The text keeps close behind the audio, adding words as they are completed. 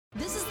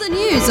the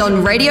news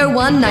on Radio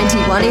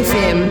 191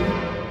 FM.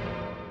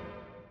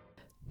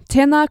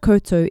 Tēnā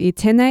koutou I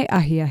tēnei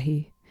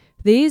ahiahi.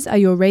 These are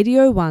your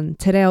Radio 1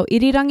 Te Reo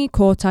Irirangi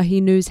Kotahi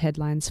news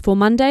headlines for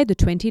Monday the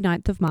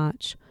 29th of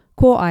March.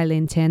 Ko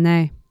Aileen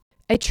tēnei.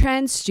 A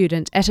trans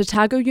student at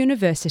Otago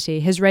University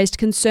has raised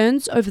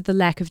concerns over the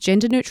lack of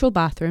gender-neutral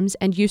bathrooms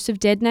and use of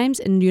dead names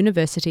in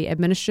university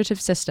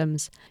administrative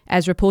systems,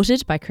 as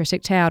reported by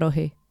critic Te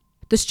Arohi.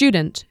 The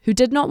student, who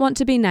did not want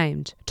to be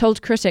named,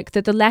 told Critic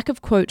that the lack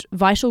of, quote,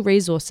 vital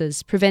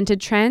resources prevented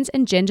trans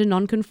and gender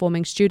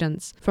non-conforming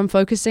students from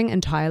focusing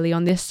entirely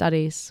on their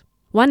studies.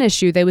 One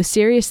issue they were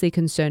seriously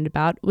concerned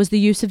about was the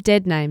use of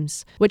dead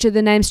names, which are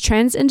the names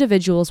trans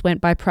individuals went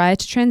by prior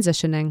to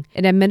transitioning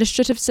in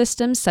administrative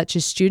systems such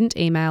as student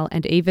email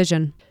and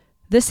eVision.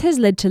 This has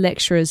led to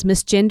lecturers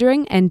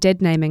misgendering and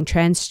dead-naming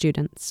trans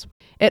students.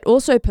 It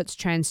also puts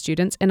trans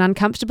students in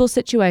uncomfortable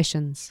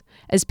situations,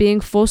 as being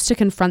forced to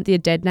confront their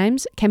dead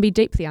names can be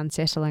deeply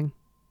unsettling.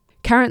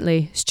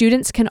 Currently,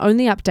 students can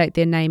only update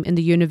their name in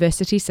the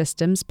university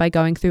systems by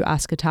going through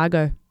Ask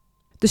Otago.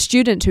 The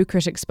student who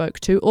Critic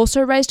spoke to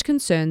also raised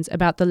concerns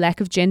about the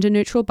lack of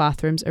gender-neutral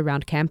bathrooms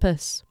around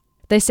campus.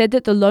 They said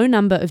that the low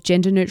number of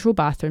gender-neutral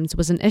bathrooms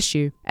was an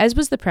issue, as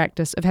was the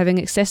practice of having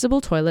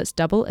accessible toilets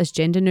double as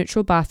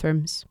gender-neutral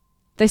bathrooms.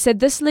 They said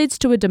this leads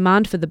to a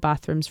demand for the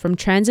bathrooms from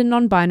trans and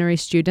non-binary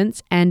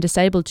students and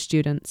disabled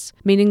students,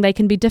 meaning they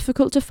can be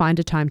difficult to find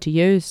a time to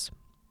use.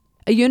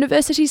 A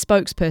university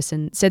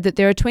spokesperson said that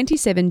there are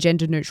 27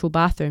 gender-neutral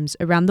bathrooms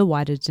around the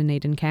wider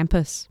Dunedin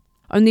campus.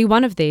 Only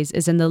one of these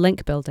is in the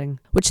Link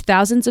building, which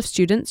thousands of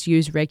students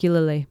use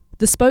regularly.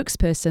 The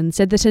spokesperson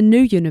said that in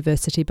new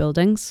university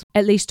buildings,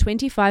 at least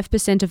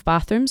 25% of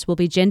bathrooms will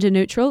be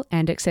gender-neutral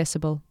and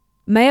accessible.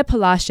 Mayor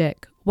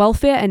Polashek,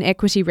 Welfare and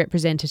Equity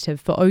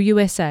Representative for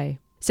OUSA,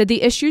 said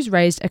the issues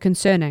raised are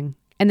concerning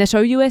and that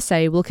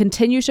OUSA will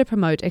continue to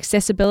promote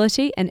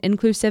accessibility and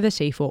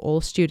inclusivity for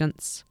all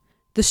students.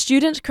 The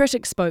student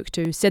Critic spoke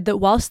to said that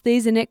whilst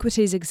these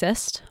inequities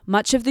exist,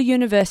 much of the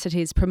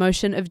university's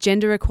promotion of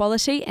gender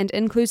equality and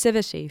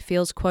inclusivity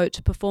feels,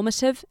 quote,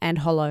 performative and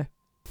hollow.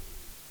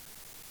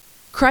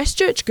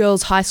 Christchurch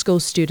Girls High School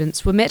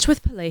students were met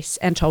with police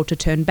and told to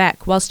turn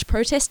back whilst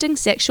protesting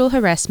sexual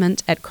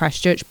harassment at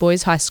Christchurch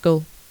Boys High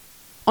School.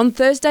 On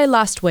Thursday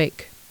last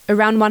week,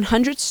 around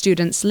 100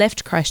 students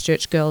left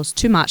Christchurch Girls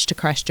to march to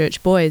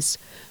Christchurch Boys,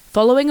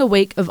 following a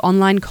week of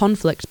online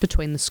conflict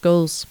between the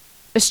schools.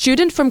 A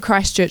student from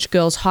Christchurch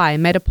Girls High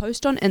made a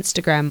post on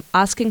Instagram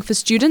asking for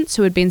students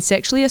who had been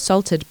sexually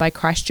assaulted by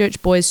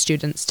Christchurch Boys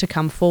students to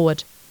come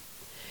forward.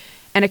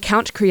 An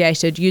account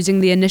created using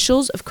the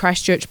initials of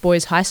Christchurch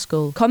Boys High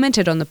School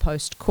commented on the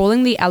post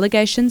calling the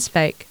allegations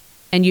fake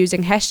and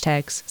using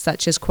hashtags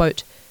such as,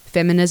 quote,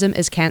 feminism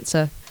is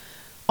cancer.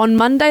 On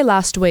Monday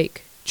last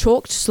week,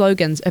 chalked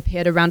slogans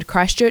appeared around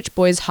Christchurch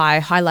Boys High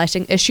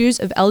highlighting issues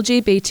of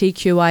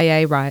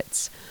LGBTQIA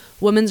rights,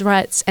 women's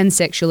rights and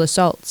sexual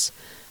assaults,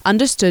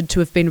 understood to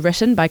have been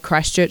written by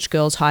Christchurch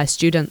Girls High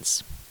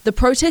students. The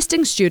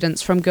protesting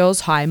students from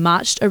Girls High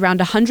marched around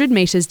 100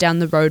 metres down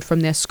the road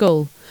from their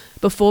school,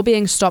 before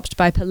being stopped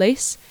by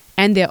police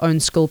and their own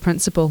school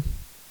principal.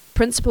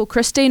 Principal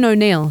Christine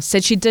O'Neill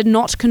said she did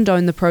not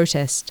condone the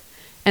protest,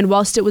 and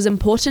whilst it was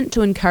important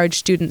to encourage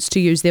students to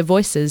use their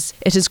voices,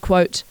 it is,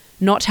 quote,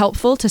 not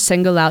helpful to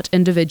single out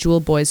individual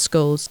boys'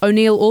 schools.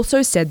 O'Neill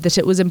also said that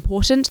it was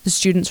important the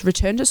students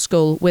return to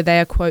school where they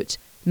are, quote,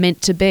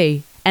 meant to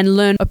be, and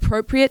learn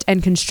appropriate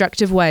and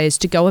constructive ways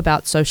to go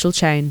about social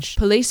change.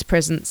 Police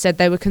present said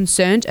they were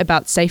concerned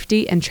about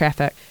safety and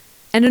traffic.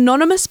 An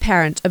anonymous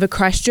parent of a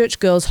Christchurch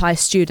Girls High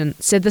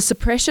student said the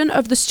suppression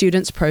of the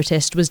students'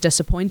 protest was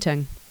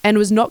disappointing and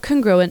was not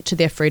congruent to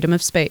their freedom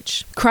of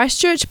speech.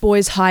 Christchurch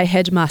Boys High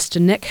headmaster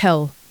Nick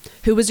Hill,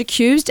 who was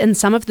accused in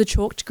some of the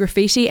chalked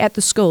graffiti at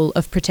the school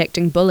of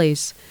protecting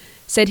bullies,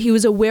 said he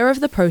was aware of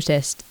the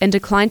protest and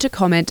declined to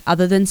comment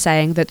other than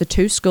saying that the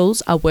two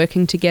schools are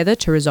working together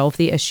to resolve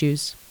the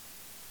issues.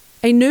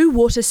 A new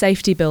water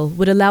safety bill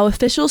would allow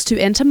officials to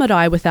enter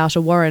marae without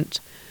a warrant,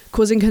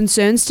 causing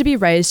concerns to be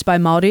raised by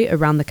Māori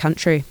around the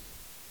country.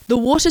 The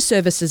Water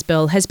Services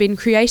Bill has been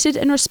created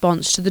in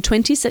response to the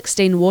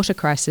 2016 water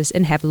crisis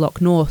in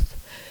Havelock North,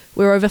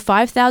 where over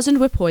 5,000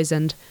 were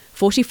poisoned,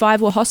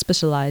 45 were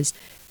hospitalised,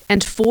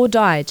 and 4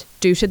 died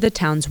due to the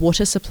town's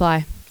water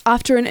supply.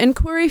 After an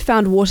inquiry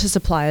found water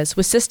suppliers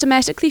were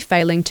systematically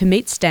failing to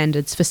meet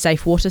standards for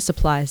safe water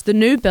supplies, the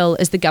new bill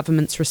is the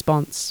government's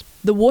response.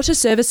 The Water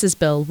Services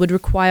Bill would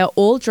require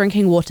all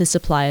drinking water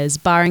suppliers,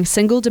 barring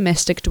single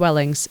domestic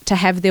dwellings, to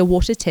have their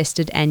water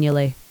tested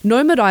annually.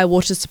 No marae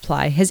water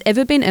supply has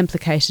ever been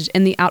implicated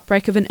in the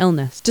outbreak of an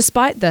illness.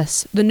 Despite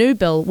this, the new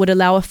bill would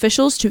allow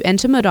officials to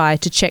enter marae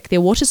to check their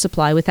water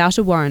supply without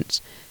a warrant,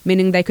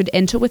 meaning they could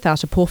enter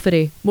without a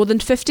porphyry. More than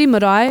 50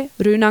 marae,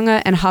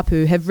 runanga and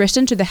hapu have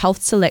written to the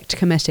Health Select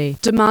Committee,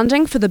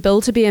 demanding for the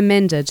bill to be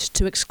amended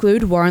to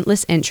exclude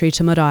warrantless entry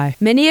to marae.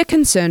 Many are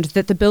concerned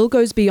that the bill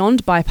goes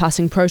beyond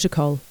bypassing protocol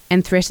protocol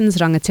and threatens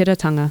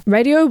rangatiratanga.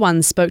 Radio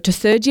 1 spoke to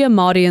third-year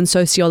Māori and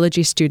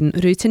sociology student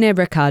Rutene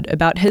Rickard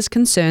about his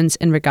concerns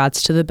in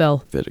regards to the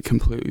bill. That it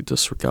completely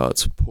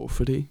disregards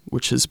pōwhiri,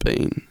 which has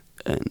been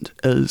and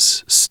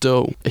is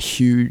still a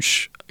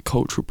huge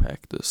cultural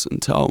practice in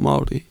Te Ao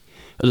Māori.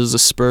 It is a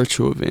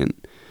spiritual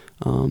event.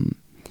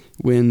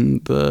 When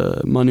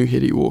the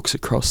manuhiri walks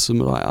across the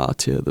marae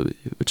ātea,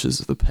 which is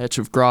the patch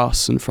of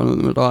grass in front of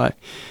the marae,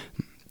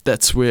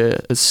 that's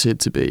where it's said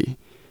to be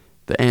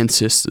the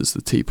ancestors,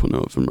 the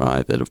tipuna of the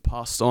marae that have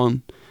passed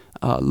on,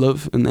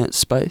 live in that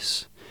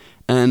space.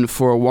 And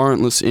for a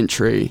warrantless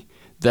entry,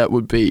 that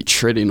would be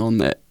treading on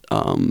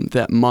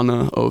that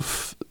mana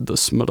of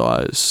this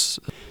marae's,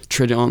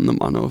 treading on the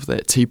mana of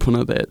that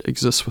tipuna that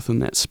exists within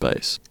that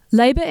space.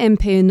 Labour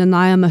MP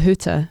Nanaia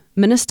Mahuta,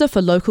 Minister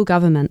for Local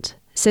Government,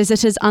 says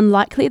it is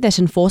unlikely that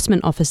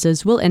enforcement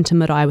officers will enter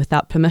marae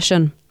without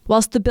permission.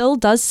 Whilst the bill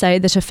does say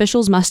that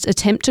officials must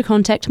attempt to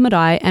contact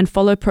marae and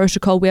follow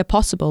protocol where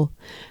possible,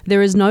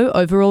 there is no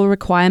overall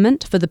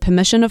requirement for the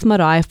permission of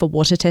marae for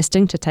water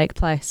testing to take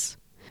place.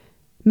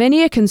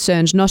 Many are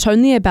concerned not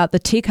only about the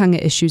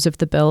tikanga issues of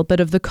the bill, but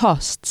of the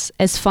costs,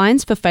 as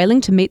fines for failing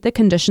to meet the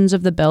conditions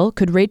of the bill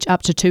could reach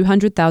up to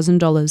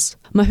 $200,000.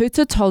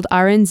 Mahuta told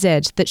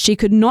RNZ that she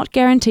could not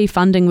guarantee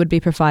funding would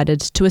be provided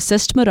to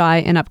assist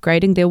marae in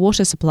upgrading their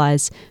water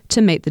supplies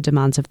to meet the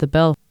demands of the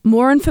bill.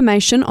 More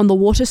information on the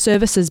Water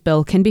Services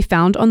Bill can be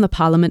found on the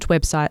Parliament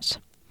website.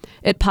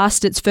 It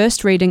passed its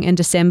first reading in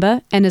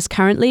December and is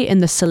currently in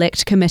the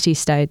Select Committee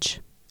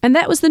stage. And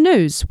that was the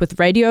news with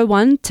Radio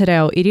 1 Te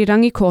Reo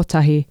Irirangi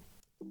Kotahi.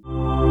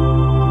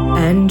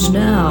 And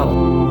now,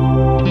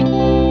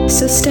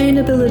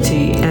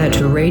 sustainability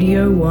at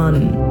Radio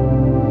 1.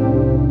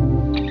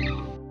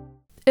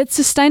 It's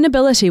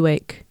Sustainability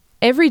Week.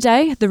 Every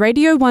day, the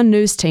Radio 1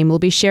 news team will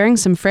be sharing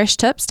some fresh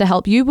tips to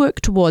help you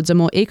work towards a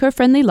more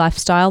eco-friendly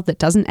lifestyle that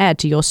doesn't add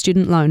to your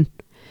student loan.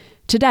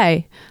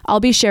 Today, I'll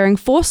be sharing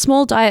 4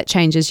 small diet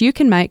changes you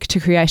can make to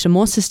create a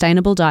more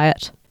sustainable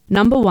diet.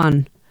 Number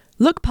 1.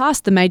 Look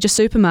past the major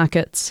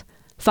supermarkets.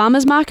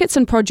 Farmers markets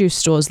and produce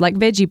stores like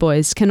Veggie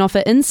Boys can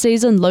offer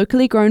in-season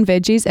locally grown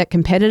veggies at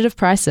competitive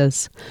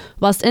prices,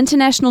 whilst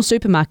international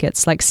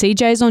supermarkets like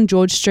CJ's on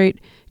George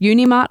Street,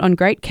 Unimart on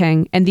Great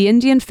King and the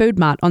Indian Food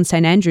Mart on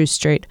St Andrews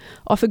Street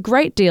offer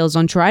great deals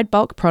on dried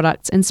bulk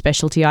products and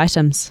specialty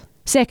items.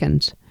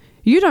 Second,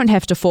 you don't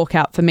have to fork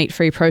out for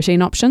meat-free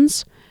protein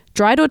options.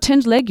 Dried or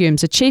tinned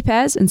legumes are cheap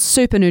as and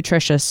super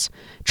nutritious.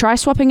 Try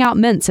swapping out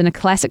mince in a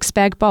classic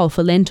spag bowl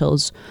for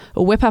lentils,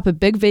 or whip up a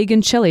big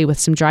vegan chili with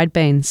some dried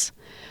beans.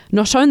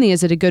 Not only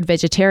is it a good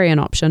vegetarian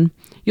option,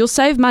 you'll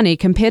save money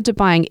compared to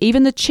buying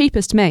even the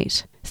cheapest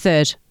meat.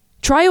 Third,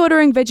 try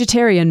ordering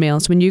vegetarian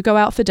meals when you go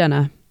out for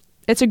dinner.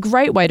 It's a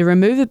great way to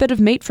remove a bit of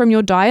meat from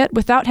your diet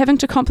without having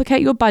to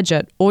complicate your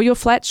budget or your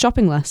flat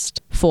shopping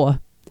list. 4.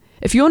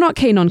 If you're not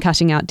keen on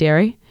cutting out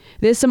dairy,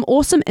 there's some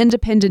awesome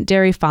independent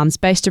dairy farms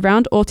based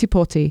around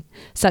Otipoti,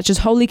 such as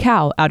Holy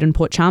Cow out in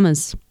Port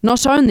Chalmers.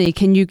 Not only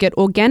can you get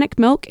organic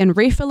milk in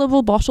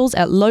refillable bottles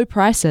at low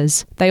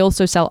prices, they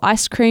also sell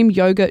ice cream,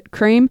 yogurt,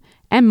 cream,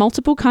 and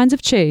multiple kinds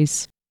of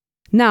cheese.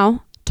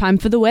 Now, time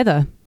for the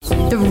weather.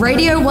 The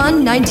Radio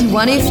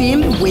 191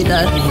 FM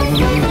weather.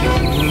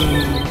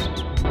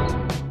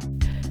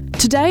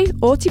 Today,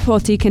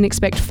 Otipoti can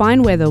expect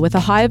fine weather with a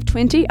high of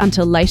 20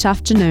 until late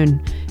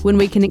afternoon, when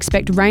we can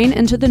expect rain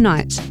into the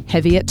night,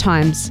 heavy at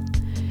times.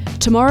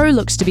 Tomorrow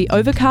looks to be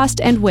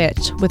overcast and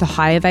wet with a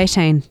high of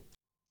 18.